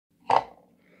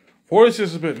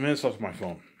46 minutes left on my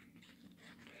phone.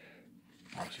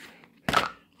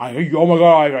 Oh my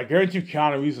god, Ivan, I guarantee you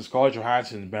Keanu Reeves and Scarlett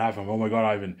Johansson and Ben Affleck. Oh my god,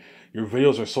 Ivan, your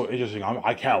videos are so interesting.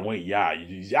 I can't wait. Yeah,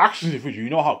 these actions in the future. You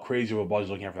know how crazy of a buzz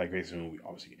you're looking at for that Great Escape movie,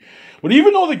 obviously. But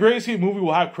even though the Great Escape movie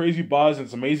will have crazy buzz and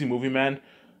it's an amazing movie, man,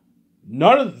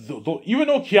 none of even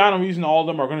though Keanu Reeves and all of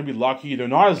them are going to be lucky, they're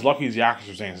not as lucky as the actors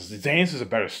for Zanes. Zanes is a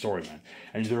better story, man.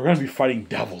 And they're going to be fighting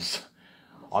devils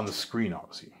on the screen,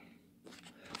 obviously.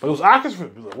 But those actors,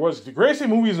 whereas the Great Escape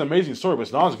movie is an amazing story, but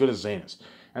it's not as good as Zanes.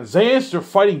 And Zanes, they're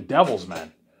fighting devils,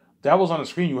 man. Devils on the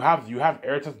screen. You have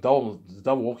Aerith, the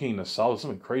devil walking in the cell. It's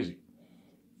something crazy.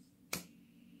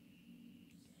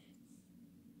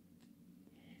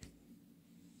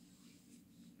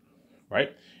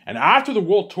 Right? And after the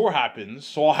world tour happens,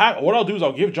 so what I'll do is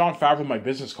I'll give Jon Favreau my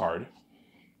business card.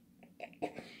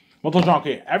 I'll tell Jon,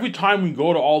 okay, every time we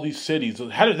go to all these cities, the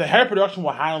head of production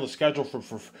will handle the schedule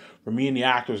for me and the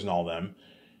actors and all them.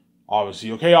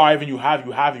 Obviously, okay, Ivan, you have.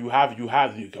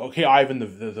 Okay, Ivan,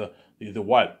 the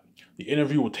what? The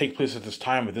interview will take place at this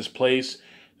time at this place.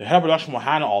 The head of production will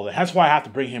handle all that. That's why I have to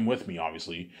bring him with me.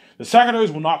 Obviously, the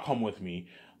secretaries will not come with me.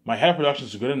 My head of production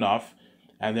is good enough,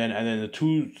 and then the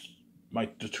two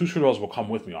secretaries will come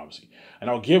with me. Obviously,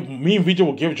 and me and Vijay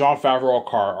will give Jon Favreau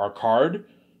our card.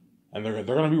 And they're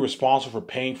going to be responsible for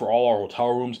paying for all our hotel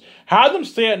rooms. Have them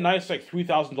stay at nights like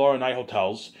 $3,000 a night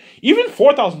hotels. Even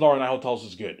 $4,000 a night hotels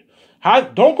is good.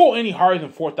 Don't go any higher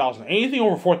than $4,000. Anything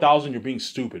over $4,000, you're being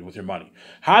stupid with your money.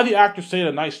 Have the actors stay at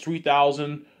a nice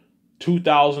 $3,000,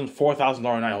 $2,000, $4,000 a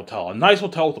night hotel. A nice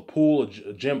hotel with a pool, a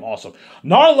gym, awesome.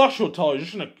 Not a luxury hotel.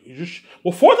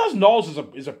 Well,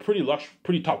 $4,000 is a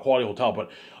pretty top quality hotel, but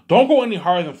don't go any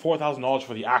higher than $4,000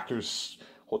 for the actors'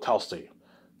 hotel stay.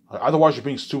 Otherwise, you're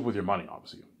being stupid with your money,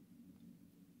 obviously.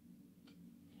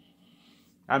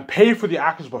 And pay for the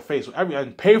actors' buffet.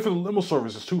 And pay for the limo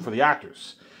services, too, for the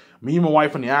actors. Me and my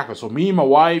wife and the actors. So me and my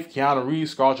wife, Keanu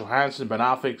Reeves, Scarlett Johansson, Ben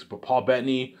Affleck, Paul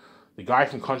Bettany, the guy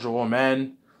from Country of Old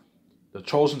Men, the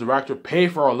chosen director, pay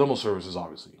for our limo services,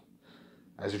 obviously.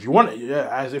 As if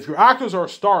your actors are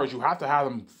stars, you have to have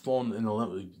them flown in the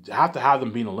limo. You have to have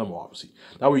them be in a limo, obviously.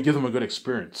 That way you give them a good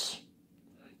experience.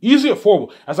 Easily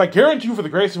affordable. As I guarantee you for the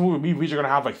Great Escape movie, me and Vijay are going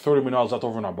to have like $30 million left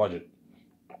over in our budget.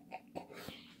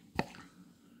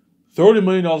 $30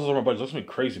 million left over our budget. That's going to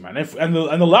be crazy, man. And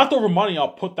the leftover money, I'll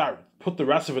put the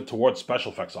rest of it towards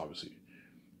special effects, obviously.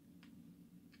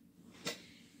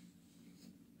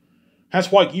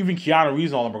 That's why even Keanu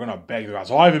Reeves and all them are going to beg their ass.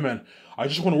 Oh, Ivan, man, I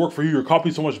just want to work for you. Your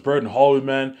company's so much better than Hollywood,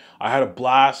 man. I had a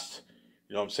blast.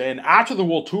 You know what I'm saying? After the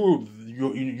world tour,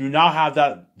 you now have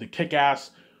the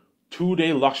kick-ass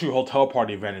 2-day luxury hotel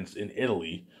party event in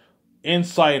Italy.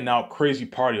 Inside and out crazy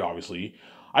party, obviously.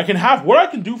 What I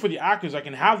can do for the actors, I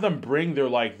can have them bring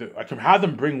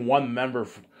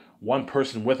one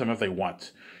person with them if they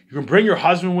want. You can bring your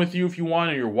husband with you if you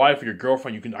want, or your wife or your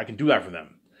girlfriend. I can do that for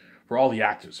them. For all the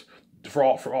actors. For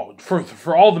all the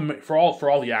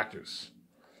actors.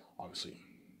 Obviously.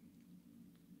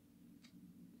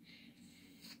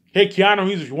 Hey, Keanu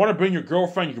Reeves, if you want to bring your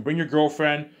girlfriend, you can bring your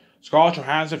girlfriend. Scarlett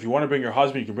Johansson, if you want to bring your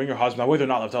husband, you can bring your husband. That way they're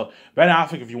not left out. Ben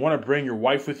Affleck, if you want to bring your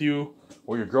wife with you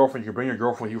or your girlfriend, you can bring your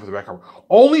girlfriend with you for the red carpet.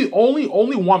 Only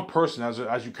one person, as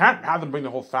you can't have them bring the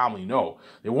whole family. No,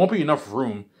 there won't be enough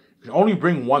room. You can only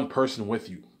bring one person with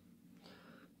you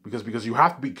because you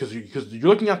have to because you're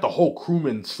looking at the whole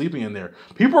crewman sleeping in there.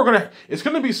 It's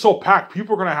gonna be so packed.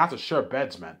 People are gonna have to share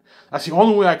beds, man. That's the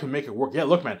only way I can make it work. Yeah,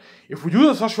 look, man. If we do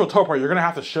this luxury hotel party, you're gonna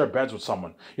have to share beds with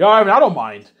someone. Yeah, I mean, I don't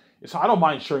mind. I don't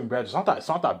mind sharing beds. It's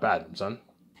not that bad, son.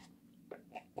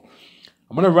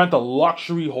 I'm gonna rent a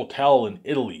luxury hotel in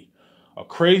Italy, a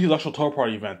crazy luxury hotel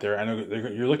party event there, and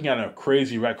you're looking at a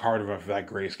crazy red card event for that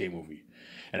Great Escape movie.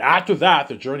 And after that,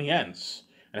 the journey ends,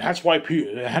 and hence why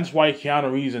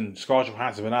Keanu Reeves and Scarlett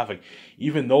Johansson and Ben Affleck,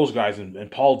 even those guys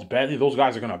and Paul Bettany, those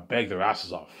guys are gonna beg their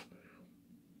asses off.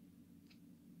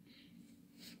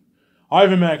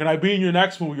 Ivan, man, can I be in your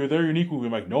next movie or their unique movie?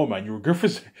 I'm like, no, man, you were good for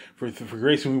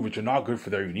Great Escape movie, but you're not good for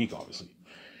their unique, obviously.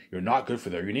 You're not good for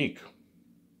their unique.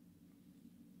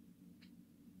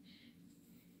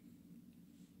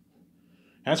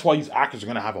 And that's why these actors are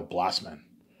going to have a blast, man,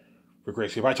 for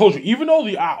Great Escape. I told you, even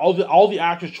though all the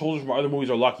actors chosen from other movies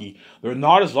are lucky, they're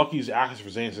not as lucky as the actors for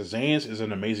Zanes. Zanes is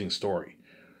an amazing story.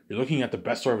 You're looking at the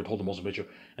best story ever told in the motion picture,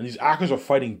 and these actors are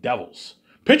fighting devils.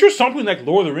 Picture something like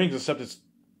Lord of the Rings, except it's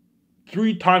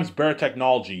 3 times better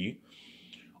technology,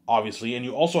 obviously, and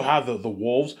you also have the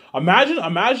wolves. Imagine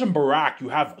Barack. You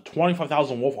have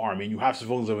 25,000 wolf army, and you have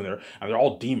civilians living there, and they're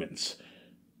all demons.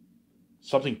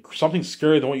 Something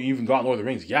scarier than what you even got in Lord of the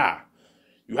Rings. Yeah,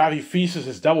 You have Ephesus,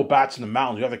 his devil bats in the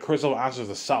mountains. You have the curse of answers of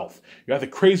the south. You have the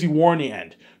crazy war in the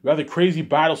end. You have the crazy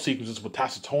battle sequences with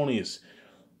Tacitonius,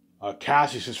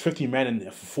 Cassius, his 50 men, and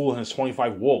a fool and his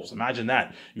 25 wolves. Imagine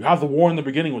that. You have the war in the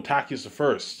beginning with Tactius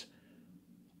I,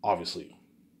 obviously.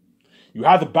 You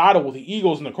have the battle with the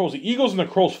eagles and the crows. The eagles and the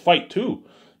crows fight too.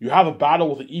 You have a battle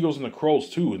with the eagles and the crows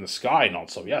too in the sky and all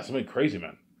stuff. Yeah, something crazy,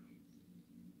 man.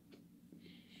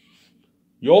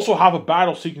 You also have a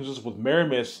battle sequences with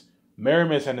Merimus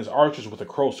and his archers with the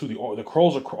crows too. The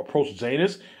crows approach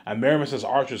Zanus, and Merimus and his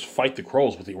archers fight the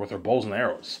crows with their bows and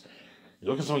arrows. You're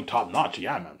looking at something top notch,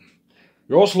 yeah, man.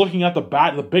 You're also looking at the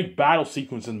big battle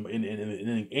sequence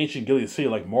in ancient Gilead city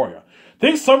like Moria.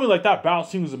 Think something like that battle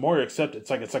sequence in Moria, except it's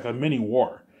like a mini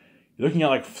war. You're looking at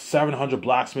like 700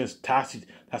 blacksmiths,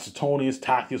 Tacitonius,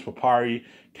 Tactius, Papari,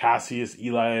 Cassius,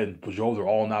 Eli, and Peugeot. They're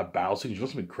all in that battle sequence. You're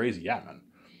something crazy, yeah, man.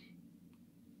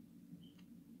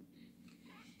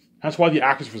 That's why the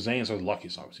actors for Zanus are the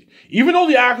luckiest, obviously. Even though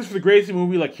the actors for the Gracie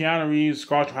movie, like Keanu Reeves,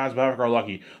 Scarlett Johansson, are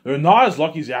lucky, they're not as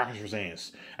lucky as the actors for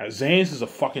Zanus. Zanus is a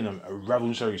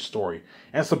revolutionary story.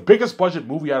 And it's the biggest budget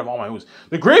movie out of all my movies.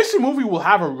 The Gracie movie will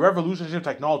have a revolutionary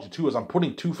technology, too, as I'm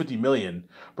putting $250 million,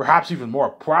 perhaps even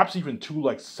more, perhaps even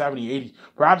 $270, $80,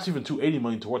 perhaps even $280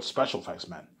 million towards special effects,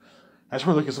 man. That's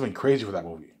where we're looking at something crazy for that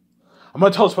movie. I'm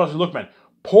going to tell the special, look, man,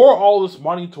 pour all this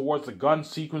money towards the gun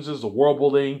sequences, the world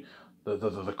building,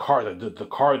 the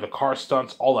car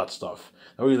stunts, all that stuff.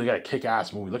 That really got a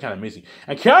kick-ass movie. Look at it, amazing.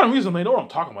 And Keanu Reeves, they know what I'm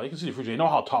talking about. You can see the footage. They know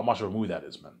how top notch of a movie that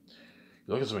is, man.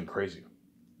 You look at something crazy.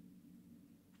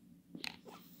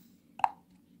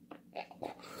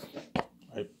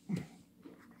 Right?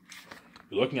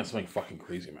 You're looking at something fucking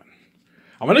crazy, man.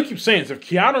 I'm gonna keep saying this. If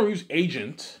Keanu Reeves'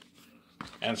 agent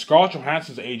and Scarlett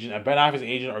Johansson's agent and Ben Affleck's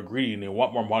agent are greedy and they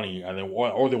want more money or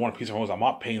they want a piece of homes, I'm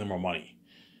not paying them more money.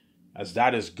 As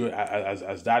that is good,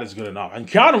 as that is good enough. And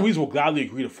Keanu Reeves will gladly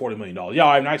agree to $40 million. Yeah,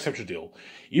 I accept your deal.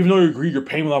 Even though you agree, you're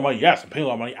paying a lot of money. Yes, I'm paying a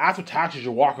lot of money. After taxes,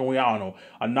 you're walking away, I don't know,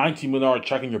 a $19 million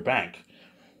check in your bank.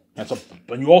 And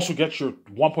you also get your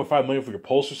 $1.5 million for your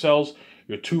poster sales,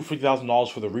 your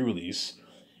 $250,000 for the re-release,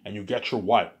 and you get your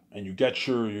what? And you get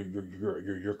your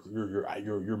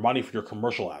money for your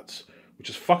commercial ads, which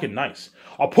is fucking nice.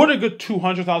 I'll put a good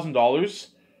 $200,000.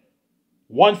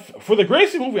 For the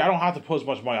Gracie movie, I don't have to put as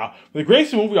much money out. For the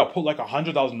Gracie movie, I'll put like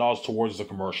 $100,000 towards the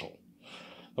commercial.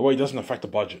 That way it doesn't affect the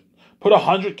budget. Put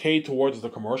 $100K towards the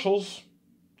commercials,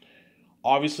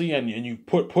 obviously, and you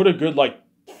put a good, like,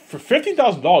 for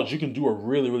 $15,000, you can do a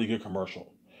really, really good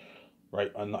commercial. Right?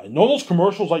 And know those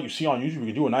commercials like you see on YouTube, you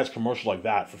can do a nice commercial like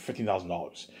that for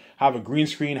 $15,000. Have a green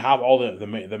screen, have all the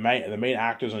main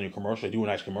actors on your commercial, they do a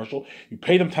nice commercial. You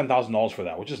pay them $10,000 for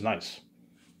that, which is nice.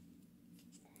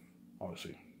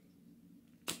 Obviously.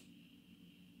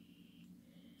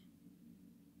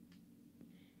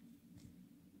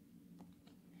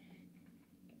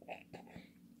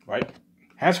 Right?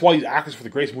 That's why these actors for the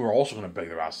Gracie movie are also going to beg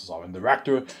their asses off. And the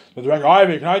director,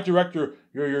 Ivan, can I direct your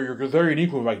They're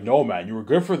Unique movie? Like, no, man, you were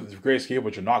good for the Great Escape,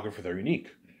 but you're not good for They're Unique.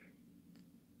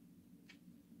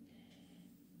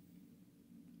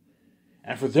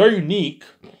 And for They're Unique,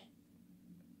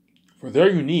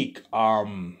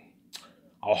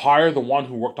 I'll hire the one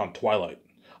who worked on Twilight.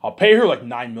 I'll pay her like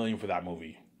 $9 million for that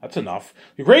movie. That's enough.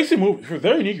 The Gracie movie, for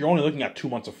They're Unique, you're only looking at 2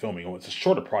 months of filming. It's a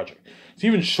shorter project. It's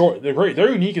even short.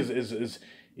 They're Unique is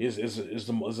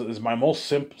my most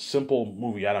simple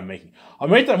movie that I'm making. I'll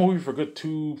make that movie for a good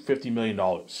 $250 million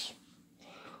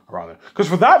around there. Because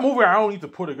for that movie, I don't need to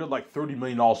put a good like $30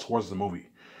 million towards the movie.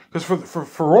 Because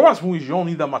for romance movies, you don't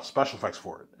need that much special effects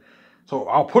for it. So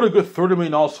I'll put a good $30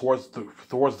 million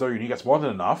towards They're Unique. That's more than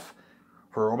enough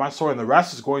for a romance story, and the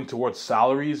rest is going towards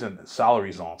salaries and all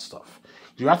that stuff.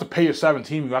 You have to pay your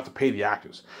 17, you have to pay the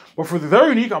actors. But for the They're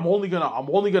Unique, I'm only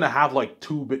gonna have like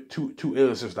two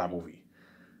A-listers for that movie.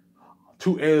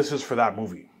 2 A-listers for that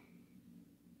movie.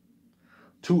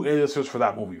 2 A-listers for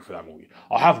that movie.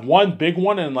 I'll have one big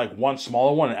one and like one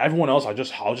smaller one, and everyone else I'll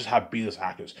just have B-list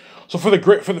actors. So for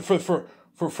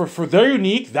They're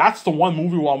Unique, that's the one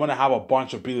movie where I'm gonna have a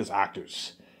bunch of B-list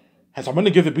actors. And so I'm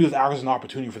gonna give the B-list actors an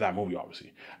opportunity for that movie,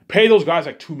 obviously. Pay those guys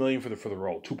like $2 million for the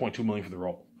role, $2.2 million for the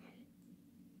role.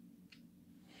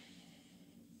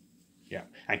 Yeah,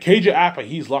 and KJ Apa,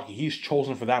 he's lucky. He's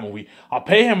chosen for that movie. I'll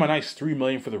pay him a nice $3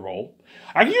 million for the role.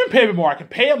 I can even pay a bit more. I can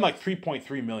pay him like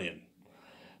 $3.3 million.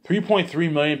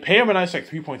 $3.3 million. Pay him a nice like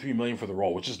 $3.3 million for the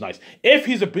role, which is nice. If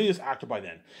he's a biggest actor by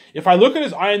then. If I look at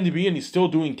his IMDb and he's still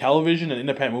doing television and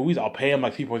independent movies, I'll pay him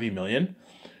like $3.3 million.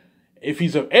 If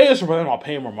he's an A-lister by then, I'll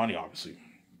pay him more money, obviously.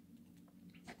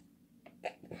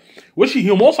 Which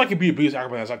he'll most likely be a biggest actor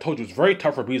by then. As I told you, it's very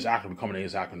tough for a biggest actor to become an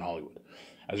A-list actor in Hollywood.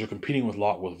 as you're competing with a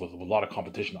lot of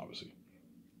competition, obviously.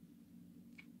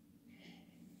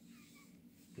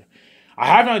 I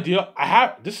have an idea.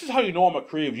 This is how you know I'm a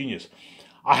creative genius.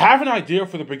 I have an idea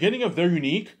for the beginning of They're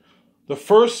Unique. The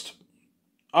first,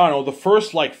 I don't know, the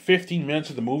first like 15 minutes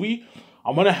of the movie.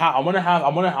 I'm gonna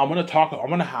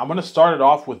start it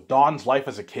off with Dawn's life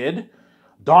as a kid.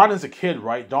 Dawn is a kid,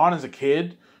 right? Dawn is a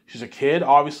kid. She's a kid,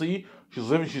 obviously.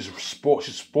 She's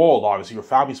spoiled, obviously. Her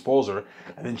family spoils her.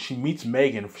 And then she meets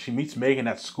Megan. She meets Megan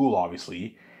at school,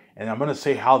 obviously. And I'm gonna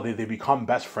say how they become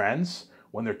best friends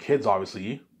when they're kids,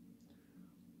 obviously.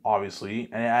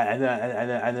 And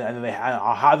then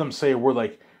I'll have them say a word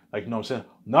like you know what I'm saying,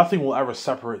 nothing will ever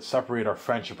separate our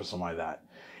friendship or something like that.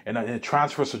 And it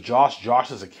transfers to Josh.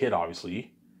 Josh is a kid,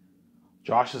 obviously.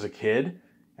 Josh is a kid,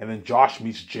 and then Josh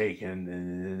meets Jake,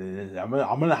 and I'm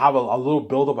gonna have a little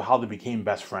build up of how they became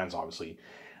best friends, obviously.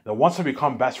 Then once they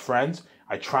become best friends,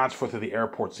 I transfer to the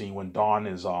airport scene when Dawn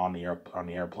is on the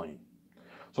airplane.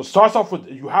 So it starts off with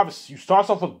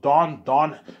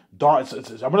Dawn.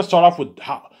 I'm gonna start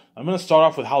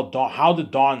off with how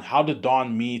did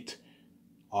Dawn meet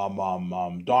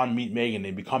Dawn meet Megan.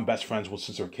 They become best friends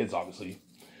since they're kids, obviously.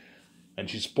 And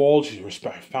she's spoiled. Her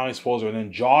family spoils her. And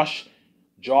then Josh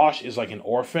is like an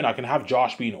orphan. I can have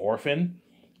Josh be an orphan.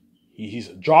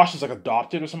 Josh is like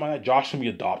adopted or something like that. Josh can be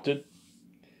adopted.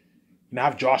 You can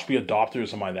have Josh be adopted or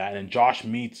something like that. And then Josh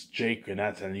meets Jake, and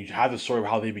you have the story of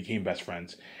how they became best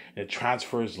friends. And it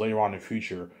transfers later on in the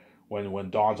future when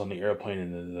Dawn's on the airplane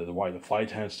and the flight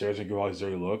attendant stares and gives all these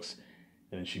dirty looks.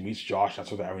 And then she meets Josh.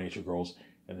 That's where the Every Nature Girls.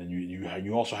 And then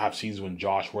you also have scenes when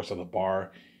Josh works at the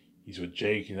bar. He's with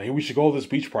Jake. He's like, hey, we should go to this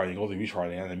beach party. They go to the beach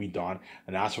party, and they meet Dawn,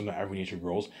 and that's when the Every Nature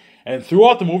Girls. And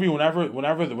throughout the movie,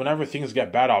 whenever things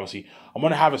get bad, obviously, I'm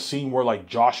gonna have a scene where like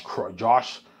Josh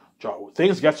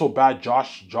things get so bad.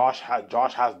 Josh goes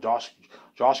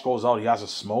out. He has a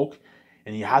smoke,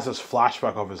 and he has this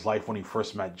flashback of his life when he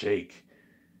first met Jake.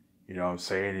 You know what I'm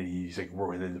saying? And he's like,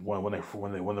 when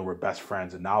they were best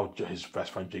friends, and now his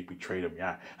best friend Jake betrayed him.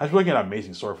 Yeah, that's really an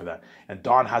amazing story for that. And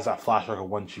Dawn has that flashback of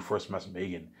when she first met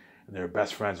Megan, and they're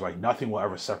best friends. Like nothing will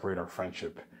ever separate our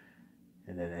friendship.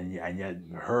 And yet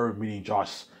her meeting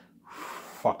Josh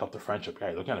fucked up the friendship.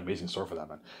 Yeah, look at an amazing story for that,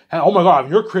 man. And oh my god,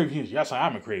 you're a creative genius. Yes, I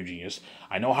am a creative genius.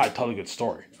 I know how to tell a good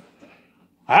story.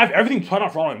 I have everything planned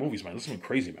out for all my movies, man. This is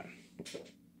crazy, man.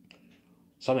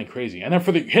 Something crazy. And then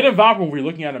for the Hidden Valley movie, we're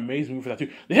looking at an amazing movie for that too.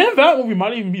 The Hidden Valley movie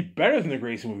might even be better than the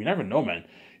Gracie movie. You never know, man.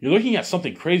 You're looking at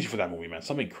something crazy for that movie, man.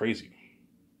 Something crazy.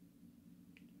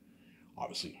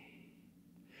 Obviously.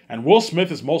 And Will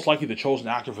Smith is most likely the chosen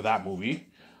actor for that movie.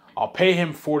 I'll pay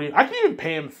him 40. I can even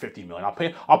pay him 50 million.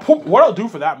 What I'll do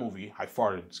for that movie. I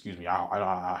farted. Excuse me.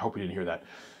 I hope you didn't hear that.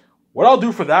 What I'll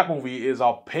do for that movie is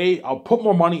I'll put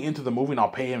more money into the movie and I'll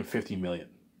pay him 50 million.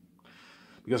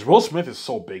 Because Will Smith is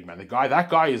so big, man. That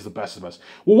guy is the best of the best.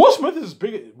 Well, Will Smith is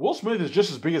big. Will Smith is just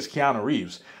as big as Keanu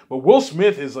Reeves, but Will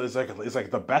Smith is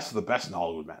like the best of the best in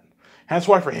Hollywood, man. Hence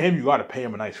why for him you got to pay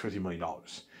him a nice $50 million.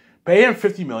 Pay him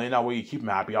 $50 million. That way you keep him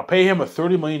happy. I'll pay him a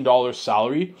 $30 million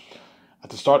salary at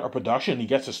the start of production, and he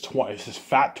gets his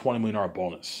fat $20 million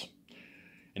bonus,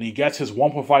 and he gets his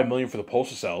 $1.5 million for the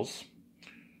poster sales,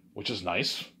 which is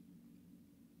nice.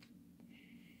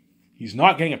 He's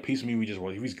not getting a piece of me.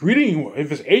 If he's greedy,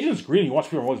 if his agent's greedy, he wants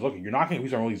people always looking. You're not getting a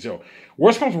piece of really zero.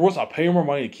 Worst comes to worst, I'll pay him more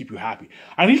money to keep you happy.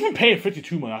 I need to pay him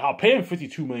 $52 million. I'll pay him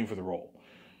 $52 million for the role.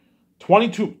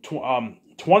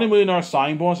 $20 million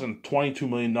signing bonus and $32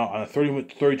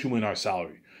 million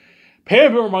salary. Pay him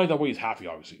a bit more money, that way he's happy,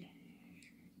 obviously.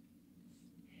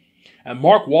 And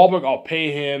Mark Wahlberg, I'll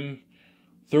pay him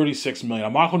 $36 million.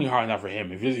 I'm not going any higher than that for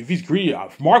him. If he's greedy,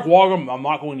 Mark Wahlberg, I'm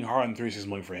not going any higher than $36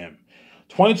 million for him.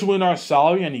 $22 million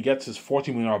salary, and he gets his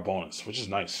 $14 million bonus, which is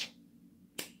nice.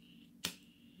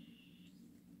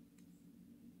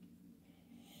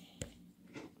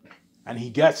 And he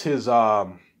gets his,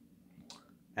 and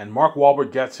Mark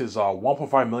Wahlberg gets his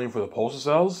 $1.5 million for the poster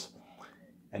sales,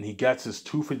 and he gets his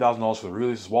 $250,000 for the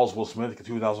release, as well as Will Smith gets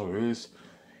 $2,000 for the release.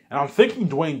 And I'm thinking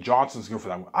Dwayne Johnson's good for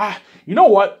that. You know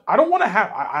what? I don't want to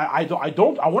have. I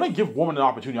want to give women an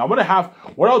opportunity. I'm gonna have.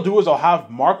 What I'll do is I'll have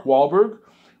Mark Wahlberg,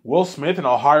 Will Smith, and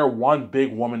I'll hire one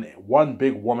big woman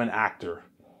actor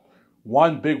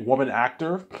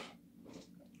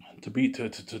to be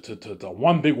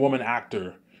one big woman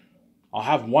actor. I'll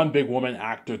have one big woman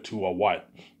actor to what?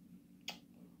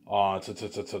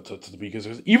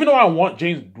 Because even though I want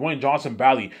Dwayne Johnson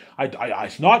badly,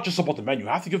 it's not just about the men. You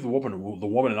have to give the woman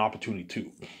an opportunity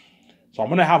too. So I'm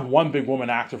gonna have one big woman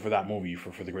actor for that movie,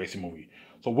 for the Gracie movie.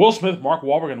 So Will Smith, Mark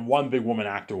Wahlberg, and one big woman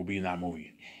actor will be in that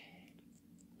movie.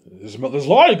 There's a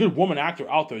lot of good woman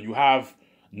actor out there. You have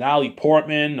Natalie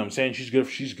Portman. I'm saying she's good.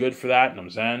 She's good for that. I'm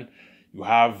saying you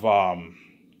have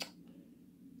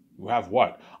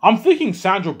what? I'm thinking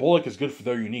Sandra Bullock is good for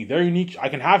They're Unique. They're Unique. I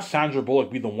can have Sandra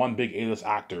Bullock be the one big A-list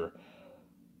actor.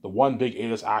 The one big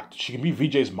A-list actor. She can be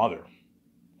VJ's mother.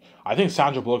 I think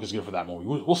Sandra Bullock is good for that movie.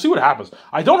 We'll see what happens.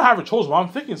 I don't have her chosen, but I'm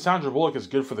thinking Sandra Bullock is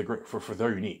good for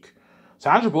They're Unique.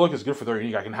 Sandra Bullock is good for They're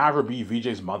Unique. I can have her be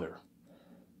VJ's mother.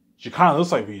 She kind of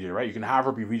looks like VJ, right? You can have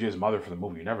her be VJ's mother for the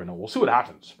movie. You never know. We'll see what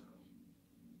happens.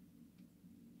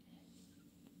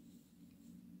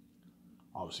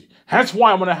 Obviously. Hence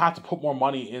why I'm going to have to put more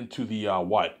money into the,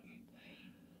 what?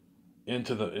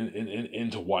 There's a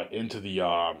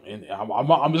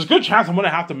good chance I'm gonna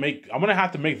have to make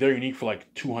They're Unique for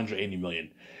like $280 million.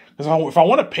 Because if I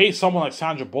want to pay someone like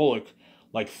Sandra Bullock,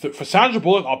 for Sandra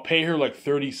Bullock, I'll pay her like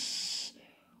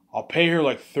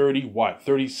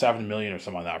 37 million or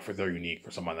something like that for They're Unique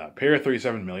or something like that. Pay her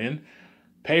 37 million.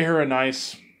 Pay her a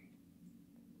nice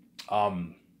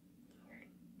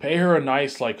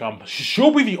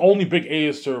she'll be the only big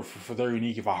A-lister for They're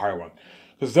Unique if I hire one.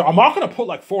 Because I'm not going to put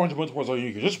like 400 million towards They're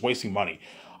Unique. You're just wasting money.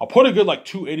 I'll put a good like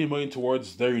 280 million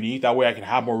towards They're Unique. That way I can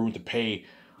have more room to pay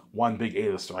one big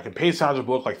A-lister. I can pay Sandra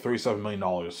Bullock like $37 million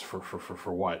for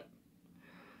what?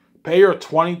 Pay her a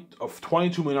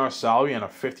 $22 million salary and a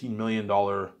 $15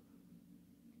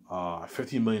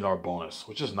 million bonus,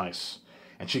 which is nice.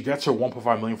 And she gets her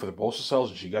 $1.5 million for the poster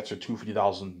sales, and she gets her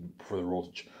 $250,000 for the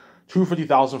royalties,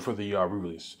 $250,000 for the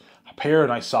re-release. Pay her a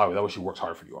nice salary. That way she works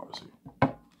hard for you, obviously.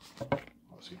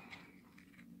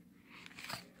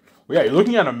 But yeah, you're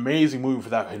looking at an amazing movie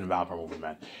for that Hidden Vampire movie,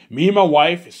 man. Me and my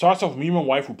wife, it starts off with me and my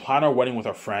wife who plan our wedding with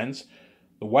our friends.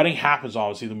 The wedding happens,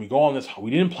 obviously. Then we go on this.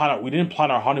 We didn't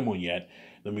plan our honeymoon yet.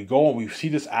 Then we go and we see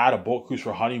this ad, a boat cruise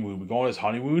for honeymoon. We go on this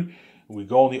honeymoon. And we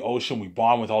go in the ocean. We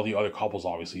bond with all the other couples,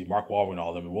 obviously. Mark Wahlberg and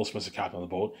all of them. And Will Smith's the captain of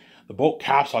the boat. The boat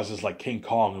capsizes like King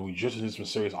Kong. And we drift to this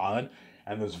mysterious island.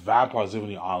 And there's vampires living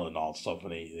on the island and all that stuff.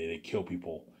 And they kill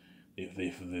people.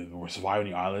 They were surviving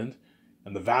the island.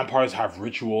 And the vampires have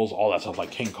rituals, all that stuff, like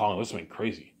King Kong. This has been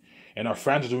crazy. And our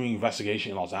friends are doing an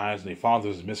investigation in Los Angeles, and they found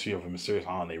there's a mystery of a mysterious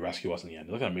island. They rescue us in the end.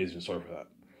 Look at an amazing story for that.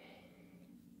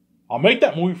 I'll make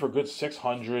that movie for a good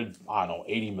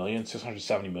 80 million,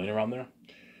 670 million around there.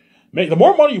 The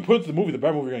more money you put into the movie, the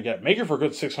better movie you're going to get. Make it for a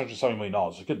good $670 million,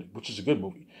 which is a good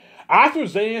movie. After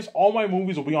Xanax, all my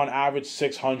movies will be on average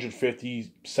 $650,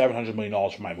 $700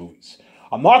 million for my movies.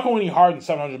 I'm not going any higher than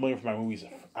 $700 million for my movies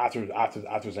after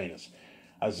Xanax.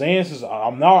 Xanax is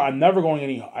I'm never going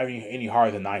any higher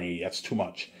than 980. That's too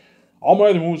much. All my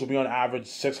other movies will be on average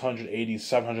 $680,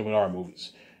 $700 million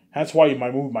movies. That's why my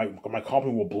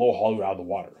company will blow Hollywood out of the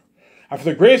water. And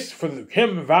for the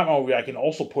Kim and Vat movie, I can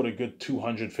also put a good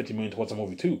 $250 million towards the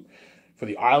movie too. For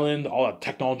the island, all that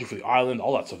technology for the island,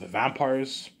 all that stuff, the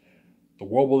vampires, the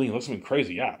world building, it looks something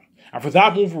crazy, yeah. And for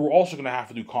that movie, we're also gonna have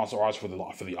to do concept arts for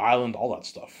the island, all that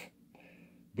stuff.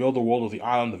 Build the world of the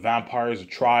island, the vampires, the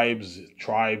tribes,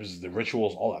 the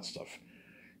rituals, all that stuff.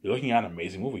 You're looking at an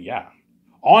amazing movie, yeah.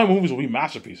 All my movies will be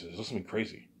masterpieces. It's something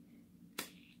crazy.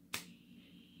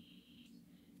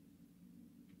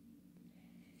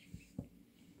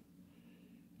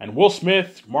 And Will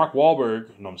Smith, Mark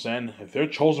Wahlberg, you know what I'm saying? If they're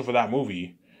chosen for that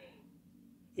movie,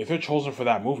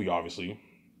 obviously,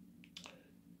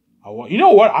 I want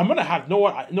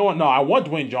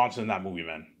Dwayne Johnson in that movie,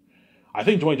 man. I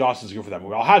think Dwayne Johnson's good for that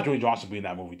movie. I'll have Dwayne Johnson be in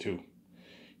that movie too.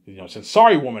 You know, since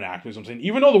sorry woman actors, I'm saying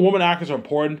even though the woman actors are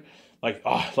important,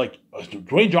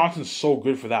 Dwayne Johnson's so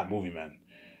good for that movie, man.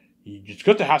 It's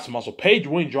good to have some muscle. Pay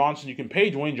Dwayne Johnson. You can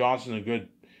pay Dwayne Johnson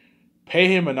pay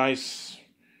him a nice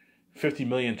 $50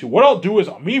 million too. What I'll do is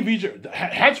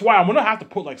hence why I'm gonna have to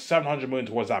put like $700 million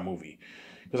towards that movie.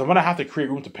 Because I'm gonna have to create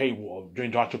room to pay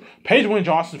Dwayne Johnson. Pay Dwayne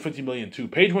Johnson $50 million too.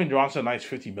 Pay Dwayne Johnson a nice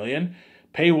 $50 million.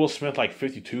 Pay Will Smith like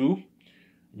 $52.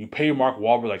 You pay Mark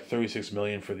Wahlberg like $36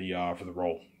 million for the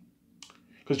role.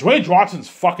 Because Dwayne Johnson's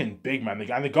fucking big, man.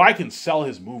 The guy can sell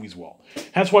his movies well.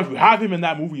 Hence why if you have him in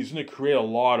that movie, he's gonna create a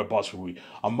lot of buzz for the movie.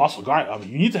 A muscle guy. I mean,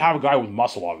 you need to have a guy with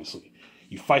muscle, obviously.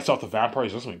 He fights off the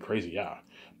vampires. That's something crazy, yeah.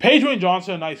 Pay Dwayne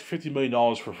Johnson a nice $50 million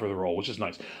for the role, which is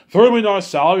nice. $30 million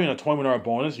salary and a $20 million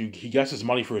bonus. He gets his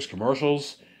money for his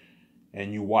commercials,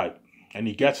 and And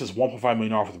he gets his $1.5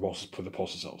 million for the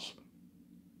poster sales.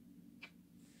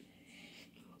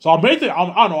 So I'll make the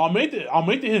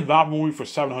Hidden Vampire movie for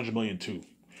 $700 million too.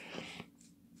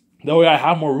 That way I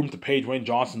have more room to pay Dwayne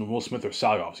Johnson and Will Smith their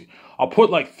salary, obviously. I'll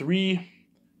put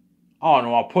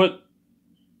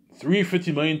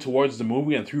 $350 million towards the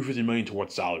movie and $350 million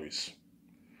towards salaries.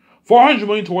 $400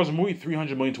 million towards the movie,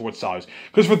 $300 million towards salaries.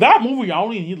 Because for that movie, I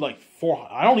only need like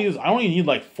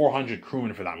 400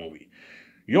 crewmen for that movie.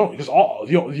 You don't, because all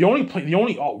the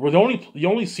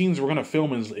only scenes we're gonna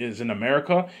film is in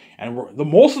America, and the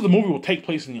most of the movie will take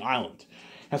place in the island,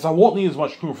 and so I won't need as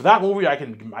much crew for that movie. I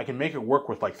can make it work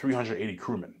with like 380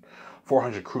 crewmen,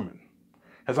 400 crewmen,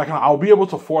 as I'll be able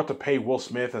to afford to pay Will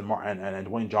Smith and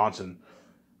Dwayne Johnson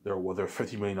their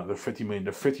 $50 million, their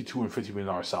 $52 and $50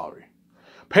 million salary.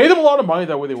 Pay them a lot of money,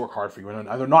 that way they work hard for you, and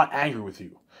they're not angry with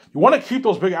you. You want to keep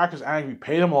those big actors angry,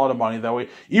 pay them a lot of money, that way,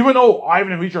 even though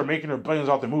Ivan and Vijay are making their billions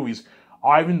off their movies,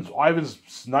 Ivan's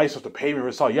nice enough to pay me a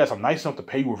rich salary. Yes, I'm nice enough to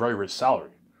pay you a very rich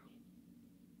salary.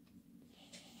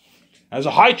 And there's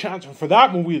a high chance for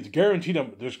that movie, it's guaranteed,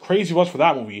 there's crazy ones for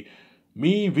that movie.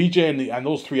 Me, Vijay, and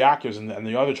those three actors and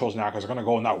the other chosen actors are going to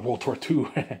go on that World Tour too.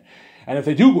 And if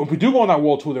we do go on that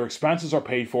World Tour, their expenses are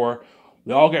paid for.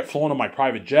 They all get flown on my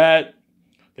private jet.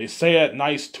 They stay at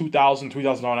nice $2,000,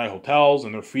 $3,000 night hotels,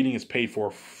 and their feeding is paid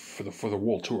for the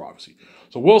World Tour, obviously.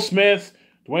 So Will Smith,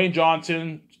 Dwayne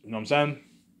Johnson, you know what I'm saying?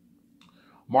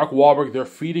 Mark Wahlberg, their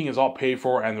feeding is all paid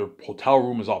for, and their hotel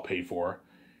room is all paid for.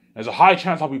 There's a high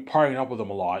chance I'll be partying up with them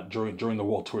a lot during the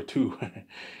World Tour too.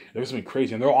 It's gonna be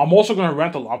crazy, and I'm also gonna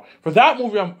rent for that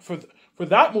movie. For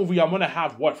that movie, I'm gonna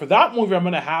have what? For that movie, I'm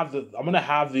gonna have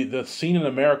the scene in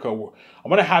America. I'm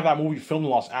gonna have that movie filmed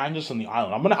in Los Angeles and the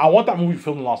island. I want that movie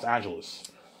filmed in Los Angeles.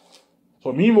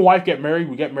 So me and my wife get married.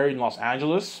 We get married in Los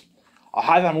Angeles. I'll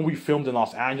have that movie filmed in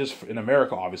Los Angeles, in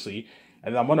America, obviously.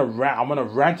 And I'm gonna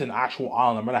rent an actual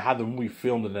island. I'm gonna have the movie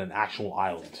filmed in an actual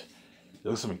island.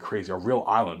 This is something crazy, a real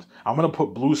island. I'm gonna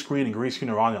put blue screen and green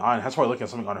screen around the island. That's why I'm looking at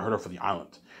something unheard of for the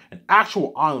island. An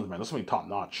actual island, man. This is something top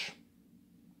notch.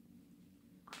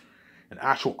 An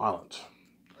actual island.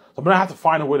 So I'm gonna have to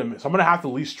find a way to. So I'm gonna have to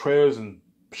lease trailers and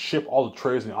ship all the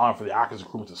trailers in the island for the actors and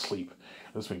crewmen to sleep.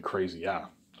 This has been crazy, yeah.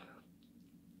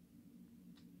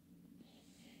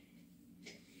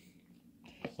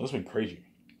 This has been crazy.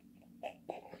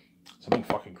 Something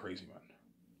fucking crazy, man.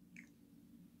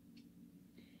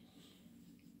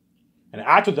 And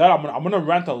after that, I'm gonna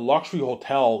rent a luxury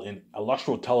hotel in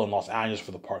Los Angeles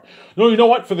for the part. No, you know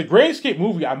what? For the Great Escape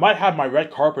movie, I might have my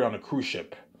red carpet on a cruise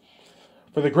ship.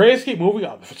 For the Great Escape movie,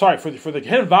 for the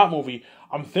Hidden Vamp movie,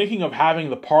 I'm thinking of having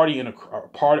the party in a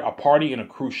party in a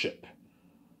cruise ship.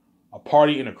 A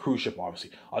party in a cruise ship,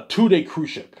 obviously, a 2-day cruise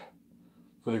ship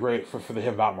for the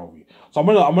Hidden Vamp movie. So I'm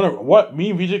gonna me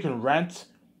and Vijay can rent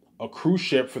a cruise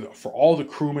ship for all the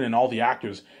crewmen and all the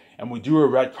actors, and we do a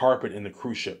red carpet in the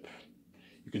cruise ship.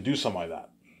 You can do something like that.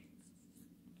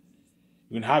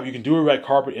 You can do a red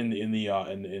carpet in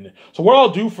the. So what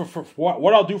I'll do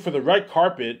what I'll do for the red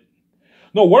carpet.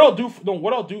 What I'll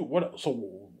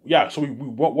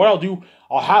do.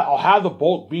 I'll have the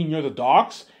boat be near the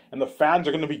docks, and the fans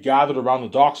are going to be gathered around the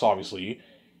docks, obviously,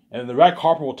 and the red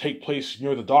carpet will take place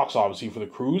near the docks, obviously, for the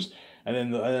cruise,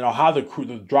 and then I'll have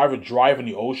the driver drive in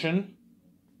the ocean.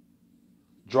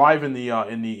 Drive in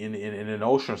an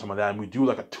ocean or something like that, and we do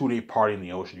like a 2-day party in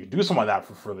the ocean. You do something like that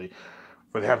for the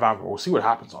Hidden Vamp. We'll see what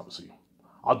happens. Obviously,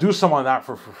 I'll do something like that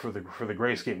for the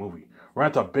Great Escape movie.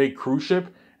 Rent a big cruise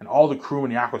ship, and all the crew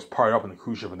and the actors party up in the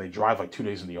cruise ship, and they drive like 2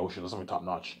 days in the ocean. That's something top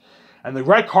notch. And the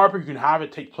red carpet, you can have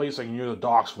it take place like near the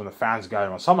docks when the fans gather,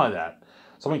 or something like that.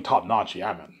 Something top notch,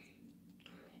 yeah, man.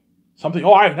 Something.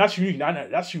 Oh, that's unique.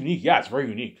 That's unique. Yeah, it's very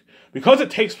unique. Because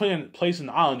it takes place in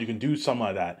the island, you can do something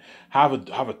like that. Have a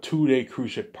 2-day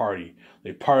cruise ship party.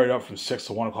 They party up from 6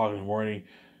 to 1 o'clock in the morning.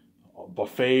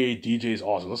 Buffet, DJs,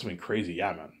 awesome. That's something crazy,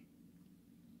 yeah, man.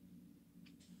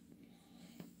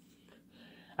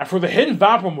 And for the Hidden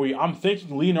Vamp movie, I'm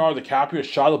thinking Leonardo DiCaprio,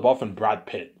 Shia LaBeouf, and Brad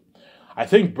Pitt. I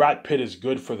think Brad Pitt is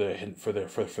good for the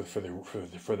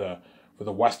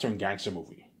Western gangster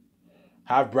movie.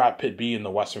 Have Brad Pitt be in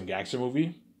the Western gangster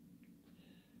movie.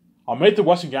 I'll make the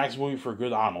Western Gangster movie for a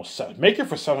good, I don't know, make it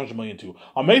for $700 million too.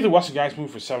 I'll make the Western Gangster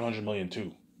movie for $700 million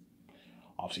too.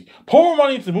 Obviously. Pour more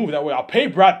money into the movie, that way I'll pay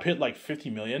Brad Pitt like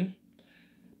 $50 million.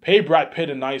 Pay Brad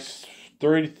Pitt a nice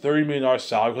 $30 million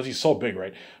salary, because he's so big,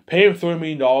 right? Pay him $30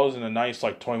 million and a nice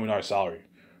like $20 million salary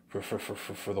for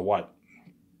the what?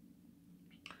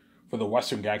 For the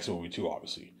Western Gangster movie too,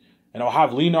 obviously. And I'll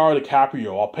have Leonardo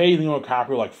DiCaprio. I'll pay Leonardo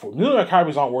DiCaprio Leonardo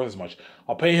DiCaprio's not worth as much.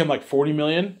 I'll pay him like $40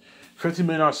 million. $15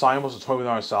 million sign was a $20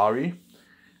 million salary.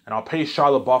 And I'll pay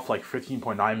Shia LaBeouf like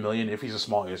 $15.9 million if he's a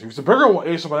small ace. If he's a bigger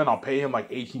ace, then I'll pay him like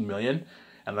 $18 million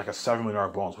and like a $7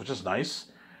 million bonus, which is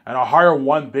nice. And I'll hire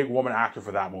one big woman actor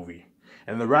for that movie.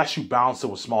 And the rest you balance it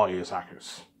with small ace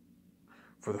actors.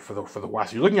 For the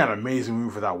West. You're looking at an amazing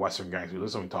movie for that Western gangster. This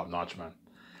is something top notch, man.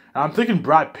 And I'm thinking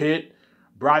Brad Pitt,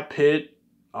 Leonardo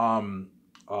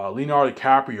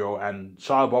DiCaprio, and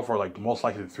Shia LaBeouf are like most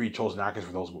likely the 3 chosen actors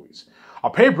for those movies. I'll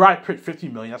pay Brad Pitt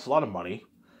 $50 million. That's a lot of money.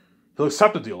 He'll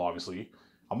accept the deal, obviously.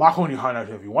 I'm not going to hide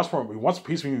if he wants more. He wants a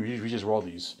piece of me. We just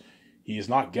royalties. He is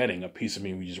not getting a piece of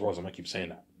me. We just royalties. I'm gonna keep saying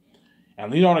that.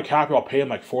 And Leonardo DiCaprio, I'll pay him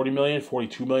like 40 million,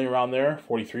 42 million around there,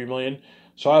 43 million.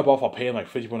 Shia LaBeouf, I'll pay him like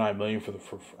 50.9 million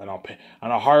and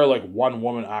I'll hire like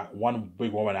one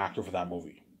big woman actor for that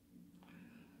movie,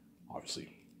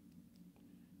 obviously,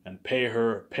 and pay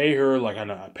her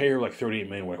like 38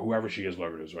 million, whoever she is,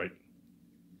 whatever it is, right?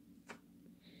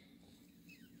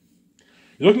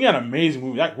 You're looking at an amazing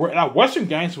movie. That Western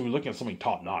gangster, we're looking at something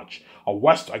top notch. A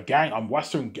Western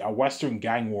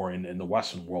gang war in the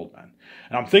Western world, man.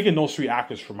 And I'm thinking those three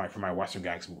actors for my Western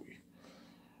gangster movie.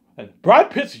 And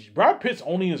Brad Pitt's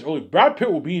only in his early. Brad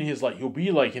Pitt will be in his he'll be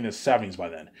like in his 70s by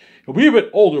then. He'll be a bit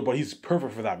older, but he's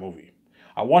perfect for that movie.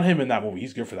 I want him in that movie.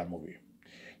 He's good for that movie.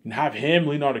 You can have him,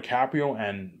 Leonardo DiCaprio,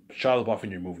 and Shia LaBeouf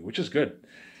in your movie, which is good.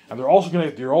 And they also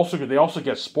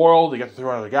get spoiled. They get to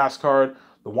throw out the gas card.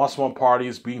 The Once Upon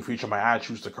parties being featured in my ad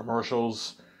shoots, the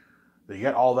commercials. They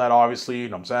get all that, obviously. You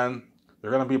know what I'm saying?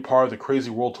 They're going to be a part of the Crazy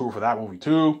World Tour for that movie,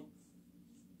 too.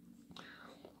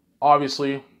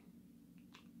 Obviously.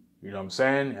 You know what I'm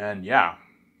saying? And, yeah.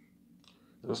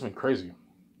 This has been crazy.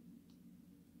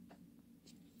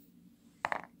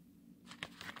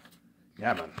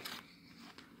 Yeah, man.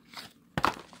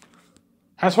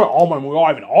 That's why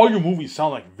all your movies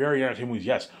sound like very entertaining movies.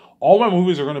 Yes, all my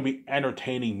movies are going to be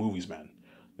entertaining movies, man.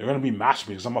 They're going to be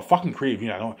masterpieces because I'm a fucking creative.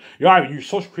 You're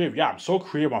so creative. Yeah, I'm so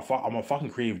creative. I'm a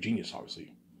fucking creative genius,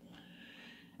 obviously.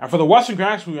 And for the Western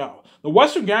Gangster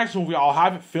movie, I'll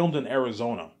have it filmed in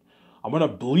Arizona. I'm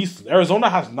going to lease.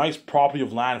 Arizona has nice property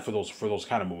of land for those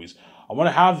kind of movies. I'm going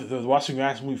to have the Western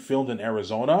Gangster movie filmed in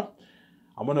Arizona.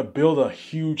 I'm going to build a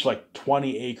huge,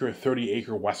 20-acre,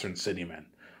 30-acre Western city, man.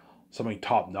 Something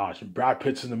top notch. Brad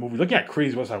Pitt's in the movie. Looking at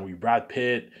Crazy Western movie, Brad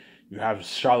Pitt. You have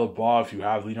Shia LaBeouf, you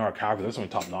have Leonardo DiCaprio. That's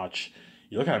something top notch.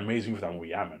 You look at amazing for that movie,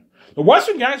 yeah, man. The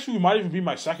Western Gangster movie might even be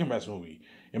my second best movie.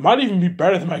 It might even be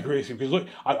better than my greatest movie. Because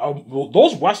look,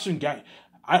 those Western gang.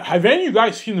 Have any of you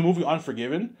guys seen the movie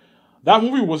Unforgiven? That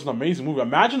movie was an amazing movie.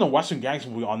 Imagine the Western Gangster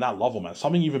movie on that level, man.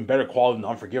 Something even better quality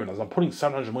than Unforgiven. As I'm putting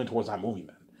 $700 million towards that movie,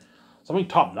 man. Something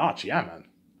top notch, yeah, man.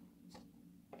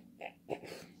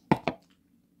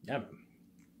 Yeah, man.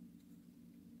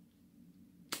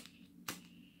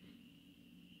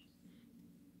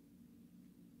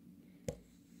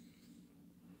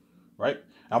 Right?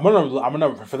 I'm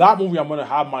gonna for that movie. I'm gonna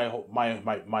have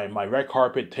my red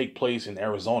carpet take place in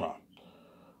Arizona,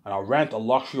 and I'll rent a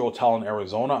luxury hotel in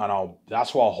Arizona, and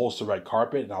that's where I'll host the red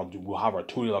carpet, and we'll have our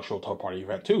 2-day luxury hotel party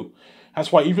event too.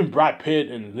 That's why even Brad Pitt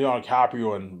and Leonardo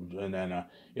DiCaprio and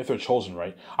if they're chosen,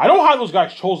 right? I don't have those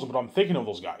guys chosen, but I'm thinking of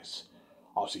those guys.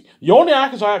 Obviously, the only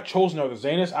actors I have chosen are the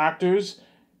Zanus actors,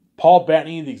 Paul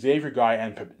Bettany, the Xavier guy,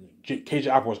 and KJ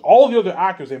Apa. All the other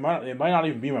actors, they might not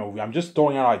even be in my movie. I'm just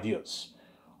throwing out ideas.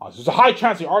 There's a high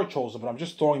chance they are chosen, but I'm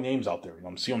just throwing names out there.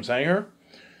 See what I'm saying here?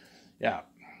 Yeah.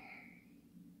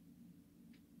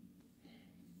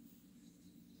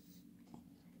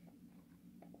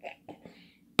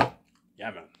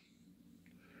 Yeah, man.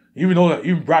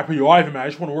 Even Brad Pitt, Ivan, man, I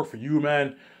just want to work for you,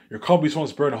 man. Your company's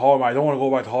supposed to burn Hollywood. I don't want to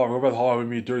go back to Hollywood. Go back to Hollywood and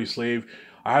be a dirty slave.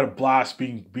 I had a blast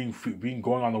being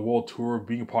going on the world tour,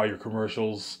 being a part of your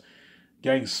commercials,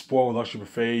 getting spoiled with luxury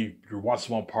buffet, your once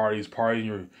a month parties,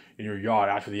 partying in your yacht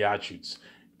after the ad shoots,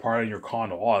 partying in your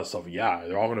condo, all that stuff. Yeah,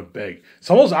 they're all gonna beg.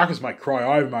 Some of those actors might cry,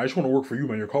 Ivan, man, I just want to work for you,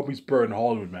 man. Your company's burning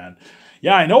Hollywood, man.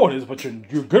 Yeah, I know it is, but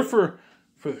you're good for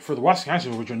the Western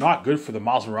Gangster, but you're not good for the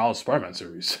Miles Morales Spider-Man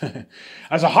series.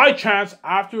 As a high chance,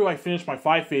 after I finish my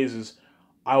 5 phases,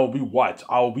 I will be what?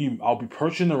 I'll be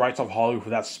purchasing the rights of Hollywood for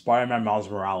that Spider-Man Miles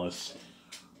Morales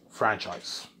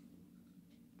franchise.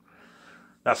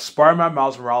 That Spider-Man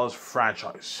Miles Morales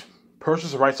franchise.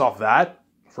 Purchase the rights off that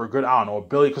for a good, I don't know, $1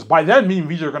 billion. Because by then, me and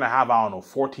VJ are going to have, I don't know,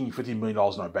 $14, $15 million in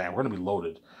our bank. We're going to be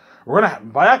loaded. We're going to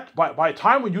by the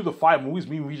time we do the 5 movies,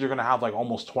 me and VJ are going to have like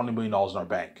almost $20 million in our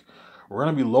bank. We're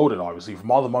going to be loaded, obviously,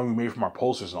 from all the money we made from our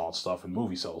posters and all that stuff and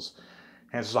movie sales.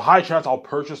 And there's a high chance I'll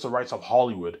purchase the rights of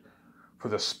Hollywood for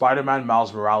the Spider-Man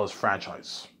Miles Morales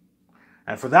franchise.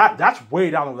 And for that, that's way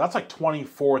down. That's like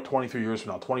 24, 23 years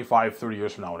from now, 25, 30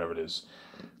 years from now, whatever it is.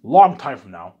 Long time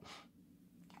from now.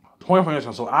 25 years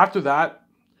from now. So after that,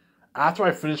 after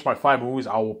I finish my 5 movies,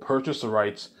 I will purchase the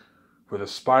rights for the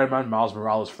Spider-Man Miles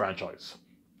Morales franchise.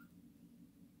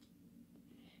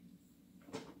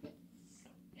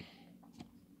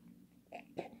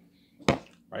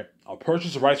 Right? I'll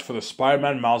purchase the rights for the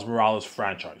Spider-Man Miles Morales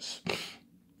franchise.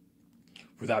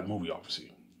 For that movie,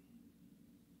 obviously.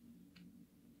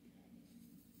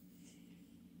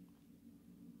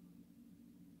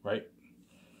 Right?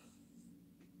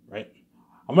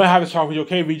 I'm gonna have this talk with you.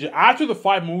 Okay, VJ. After the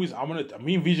 5 movies,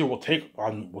 me and VJ will take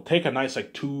a nice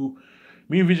like 2.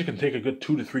 Me and VJ can take a good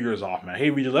 2 to 3 years off, man.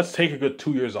 Hey, VJ, let's take a good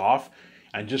 2 years off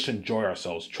and just enjoy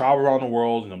ourselves. Travel around the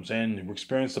world, you know what I'm saying? We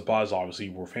experience the buzz, obviously.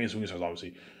 We're famous movie stars,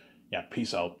 obviously. Yeah,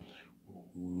 peace out.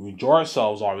 We enjoy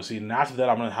ourselves, obviously. And after that,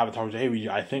 I'm going to have a talk with you. Hey, VJ,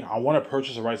 I think I want to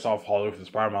purchase the rights off Hollywood for the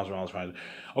Spider-Man Miles Morales franchise.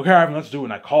 Okay, Ivan, let's do it.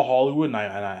 And I call Hollywood and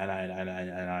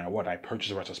I purchase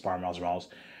the rights of Spider-Man Miles Morales.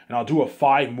 And I'll do a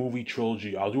 5-movie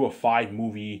trilogy. I'll do a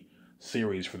 5-movie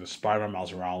series for the Spider-Man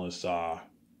Miles Morales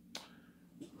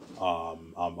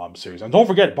series. And don't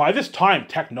forget, by this time,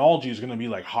 technology is going to be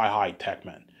like high tech,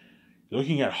 man. You're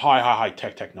looking at high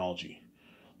tech technology.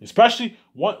 Especially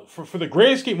for the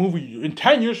Great Escape movie, in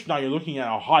 10 years from now, you're looking at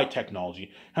a high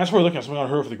technology. And that's why we're looking at something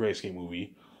unheard for the Great Escape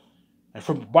movie.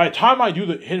 And by the time I do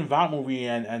the Hidden Valley movie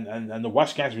and the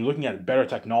West Gans, you're looking at better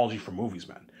technology for movies,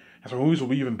 man. And so movies will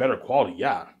be even better quality,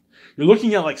 yeah. You're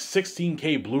looking at like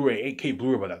 16K Blu-ray, 8K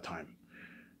Blu-ray by that time.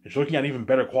 You're looking at even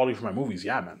better quality for my movies,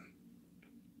 yeah, man.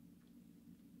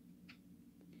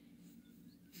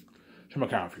 Turn my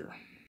camera off here.